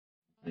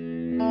Hello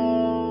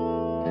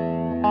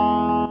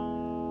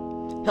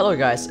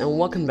guys, and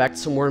welcome back to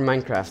some more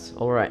Minecraft.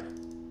 Alright,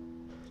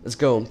 let's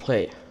go and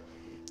play.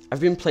 I've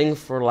been playing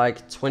for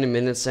like 20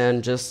 minutes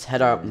and just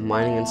head out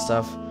mining and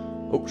stuff.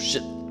 Oh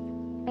shit.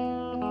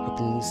 Hope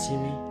you didn't see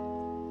me.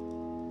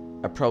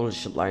 I probably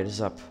should light this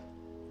up.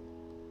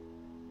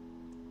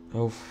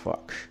 Oh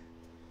fuck.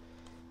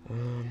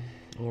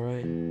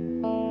 Alright.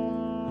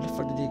 How the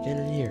fuck did he get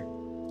in here?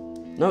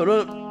 No,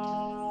 no!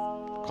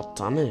 God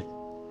damn it.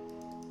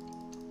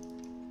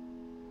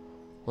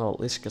 Well,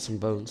 at least get some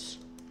bones.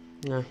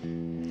 Nah.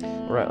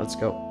 Alright, let's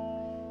go.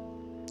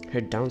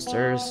 Head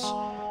downstairs.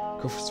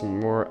 Go for some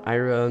more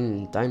iron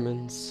and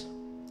diamonds.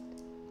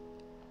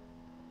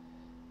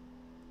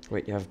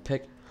 Wait, you have a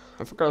pick?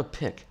 I forgot a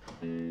pick.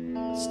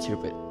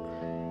 Stupid.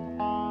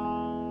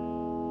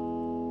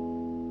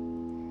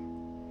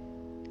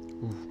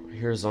 Ooh,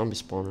 here's a zombie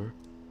spawner.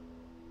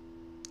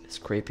 It's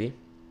creepy.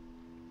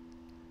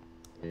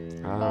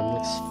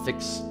 Let's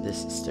fix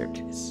this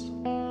staircase.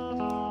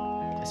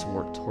 Get some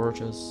more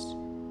torches.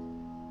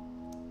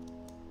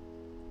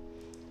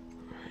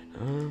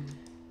 Alright,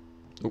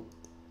 oh.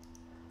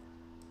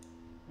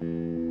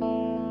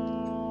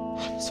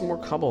 Some more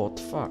cobble, what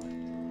the fuck?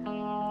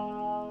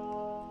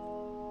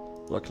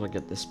 Luckily I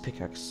get this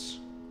pickaxe.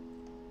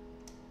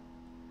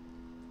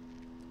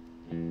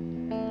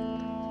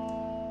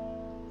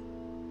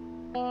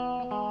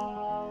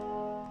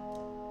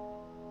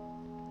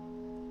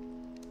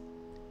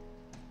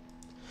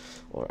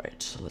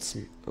 Alright, so let's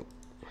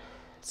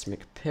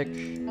make a pick,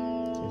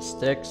 some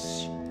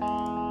sticks.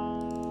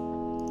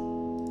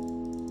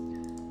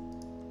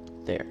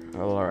 There,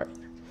 alright.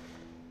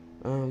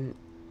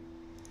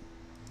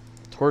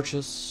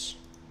 Torches.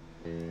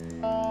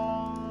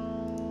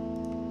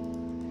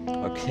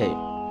 Okay,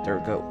 there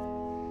we go.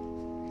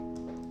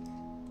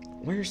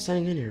 Why are you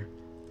standing in here?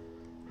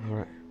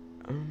 Alright,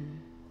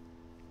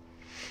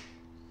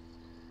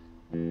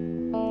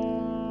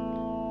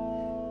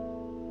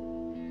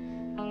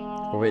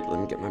 oh wait, let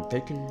me get my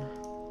bacon.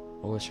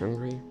 Always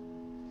hungry.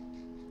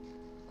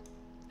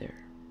 There.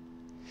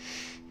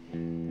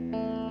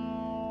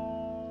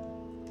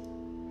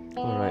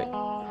 Alright,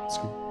 let's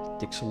go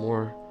dig some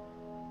more.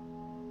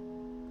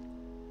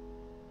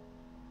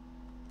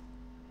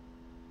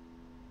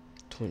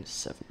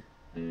 $27.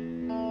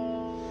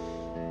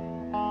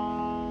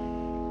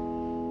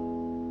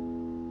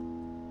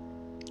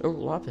 Oh,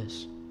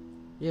 lapis.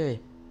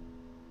 Yay.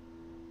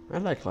 I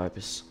like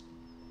lapis.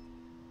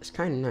 It's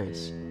kinda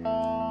nice.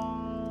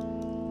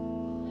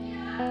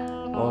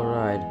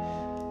 Alright,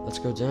 let's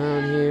go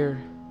down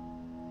here.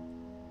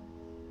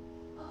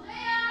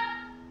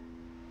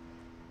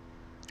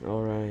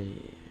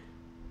 Alright.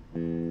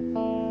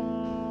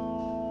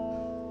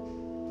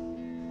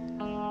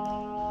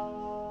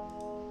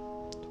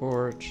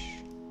 Torch.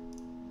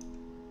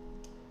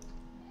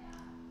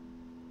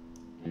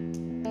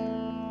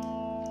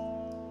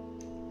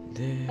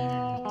 There.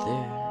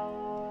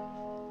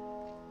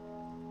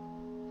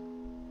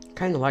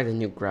 Kinda like the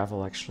new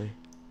gravel actually.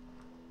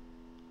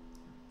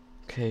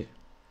 Okay.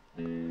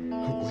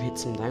 Hope we hit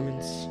some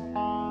diamonds.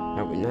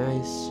 That would be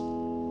nice.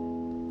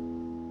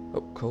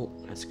 Oh, cool.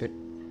 That's good.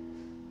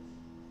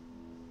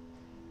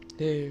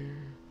 There.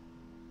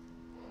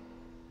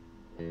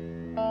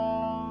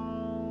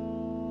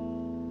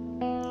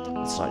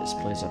 Let's light this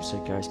place up so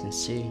you guys can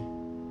see.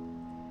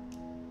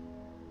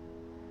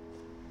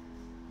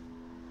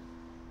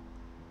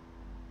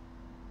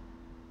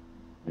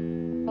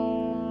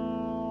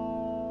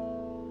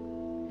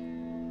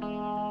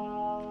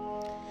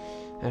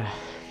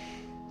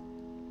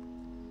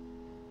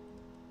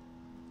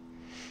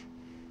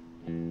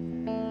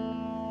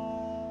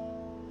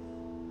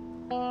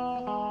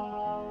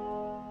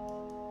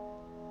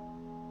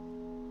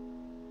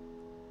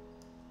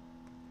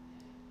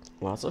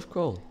 Lots of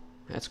coal.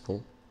 That's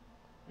cool.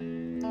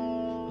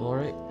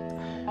 Alright.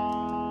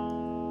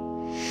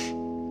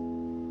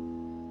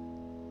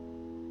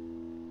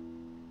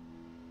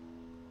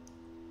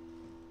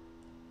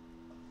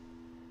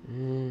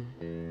 Alright,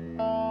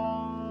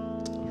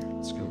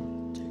 let's go.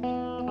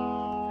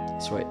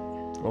 So wait,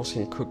 I also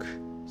can cook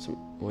some.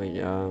 Wait,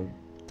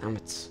 damn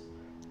it.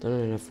 Don't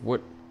have enough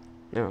wood.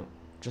 No,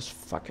 just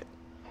fuck it.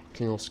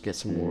 Can also get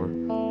some more.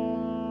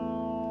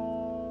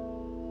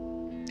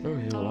 Oh,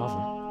 yeah,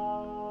 lava.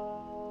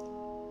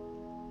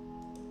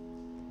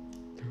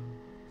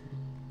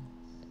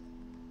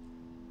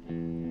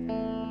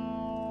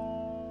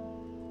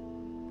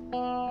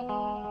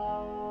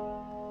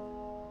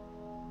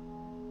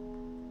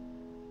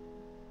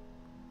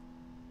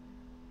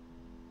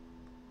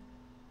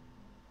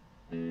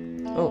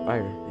 Oh,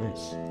 iron,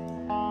 nice.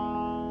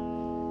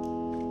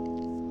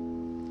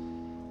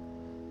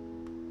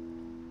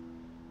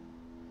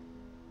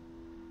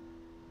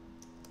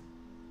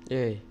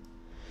 Yay.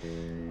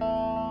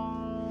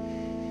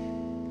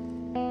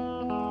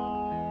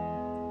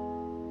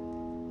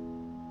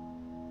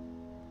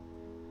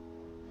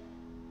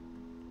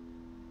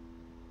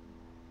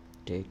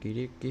 Dicky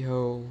dicky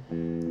ho.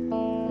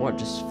 What?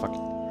 Just fuck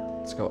it.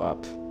 Let's go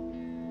up.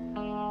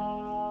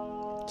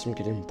 So I'm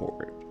getting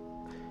bored.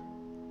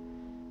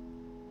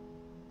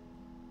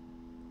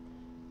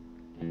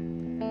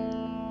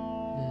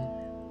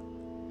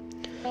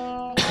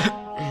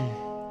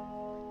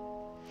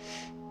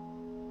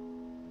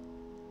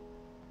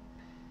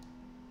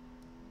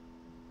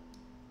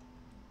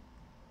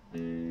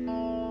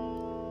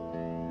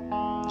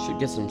 Should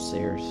get some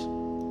stairs.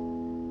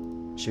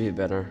 Should be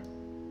better.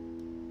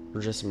 Or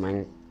just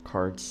mine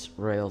carts,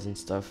 rails and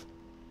stuff.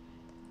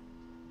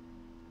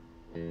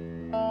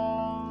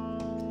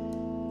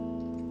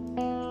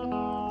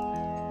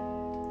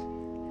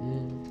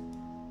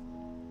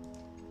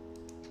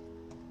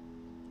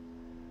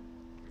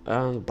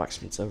 The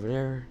blacksmith's over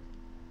there.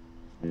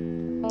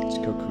 Let's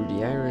go through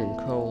the iron and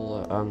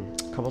coal,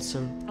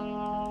 cobblestone.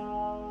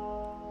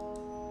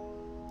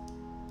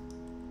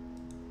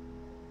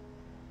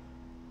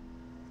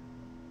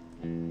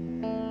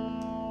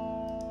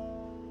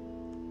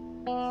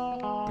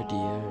 But the,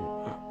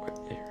 oh, right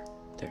there.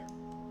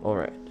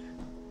 Alright.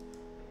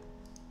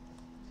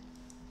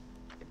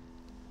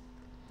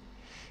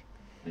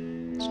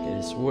 Let's get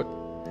this wood.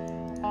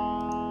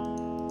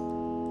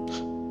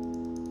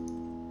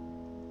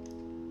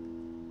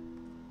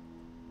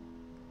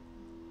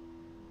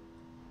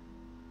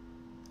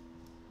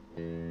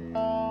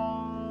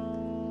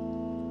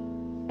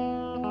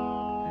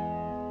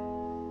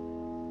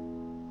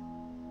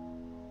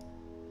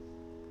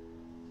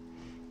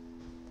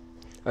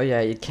 Oh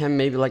yeah, you can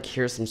maybe like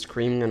hear some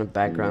screaming in the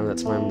background.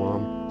 That's my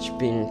mom. She's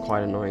being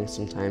quite annoying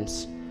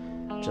sometimes.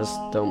 Just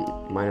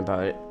don't mind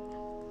about it.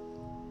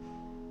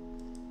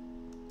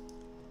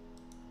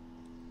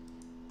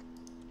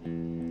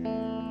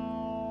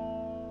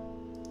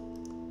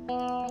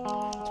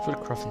 Let's put a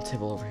crafting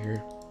table over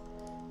here.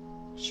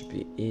 Should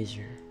be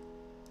easier.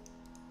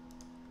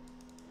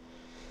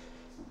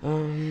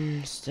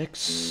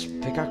 Sticks,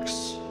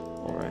 pickaxe.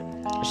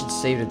 Alright. I should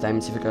save the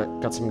diamonds if I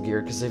got some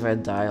gear, because if I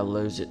die, I'll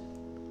lose it.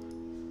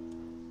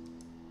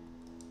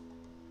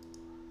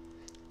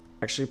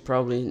 Actually,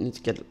 probably need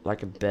to get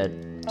like a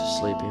bed to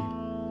sleep in.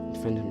 And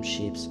find some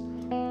sheeps.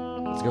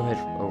 Let's go ahead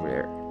over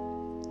there.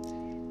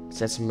 Is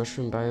that some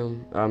mushroom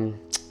biome?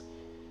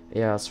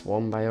 Yeah,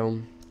 swamp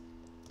biome.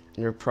 And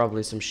there are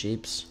probably some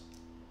sheeps.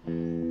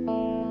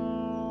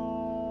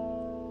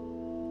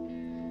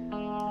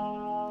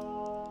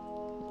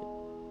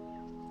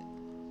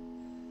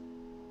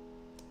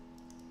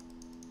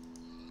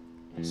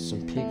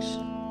 Some pigs.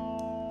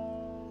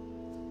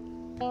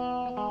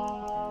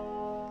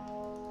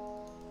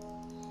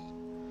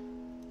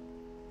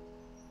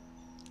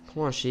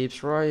 Come on,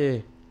 sheeps, where are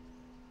you?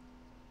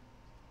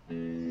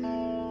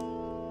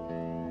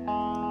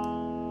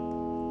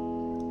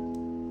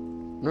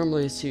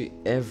 Normally I see you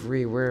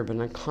everywhere, but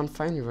I can't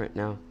find you right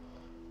now.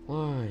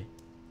 Why?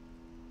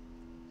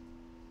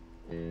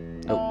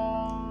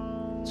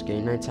 Oh. It's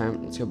getting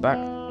nighttime. Let's go back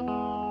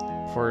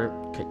before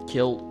I get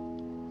killed.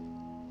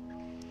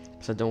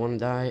 Because I don't want to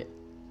die.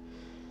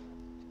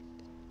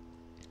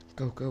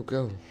 Go, go,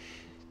 go.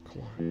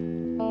 Come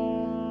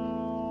on.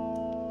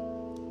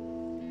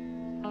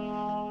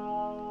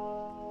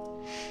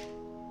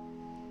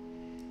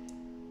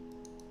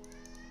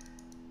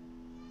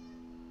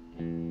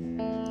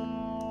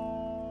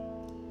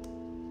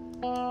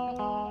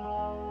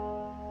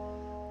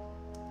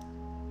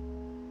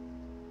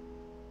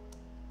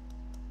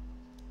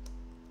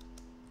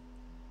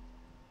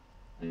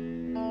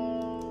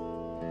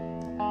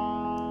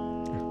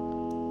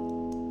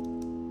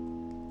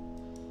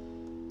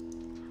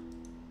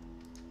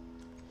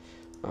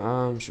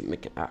 Should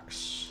make an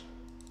axe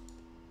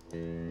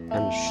and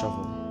a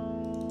shovel.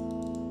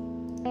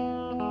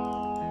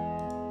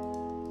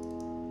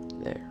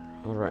 There.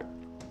 All right.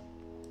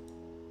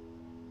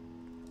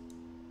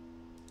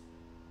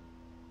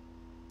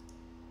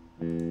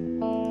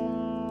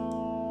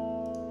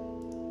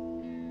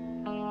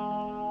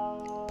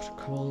 Put a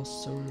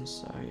cobblestone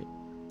inside.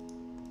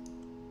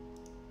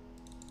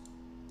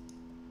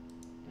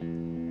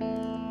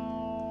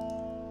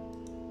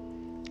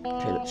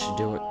 Okay, that should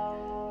do it.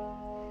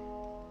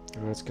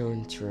 Let's go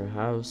into her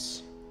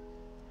house.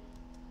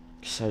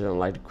 Because I don't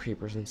like the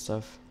creepers and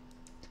stuff.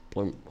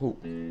 Ooh.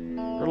 There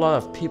are a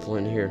lot of people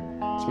in here.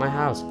 It's my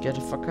house. Get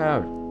the fuck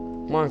out.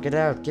 Come on, get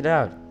out. Get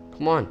out.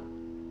 Come on.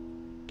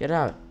 Get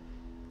out.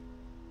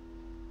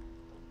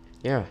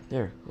 Yeah,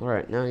 there.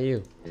 Alright, now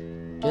you.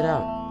 Get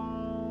out.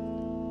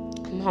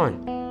 Come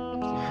on.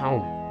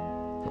 How?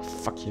 Oh,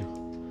 fuck you.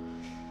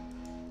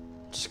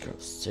 Just go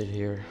sit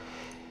here.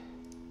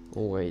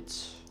 We'll wait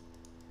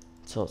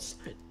until it's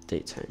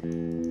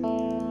daytime.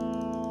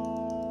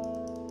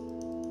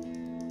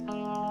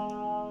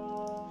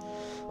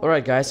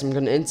 Alright guys, I'm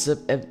gonna end this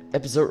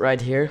episode right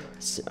here.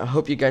 I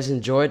hope you guys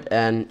enjoyed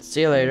and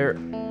see you later.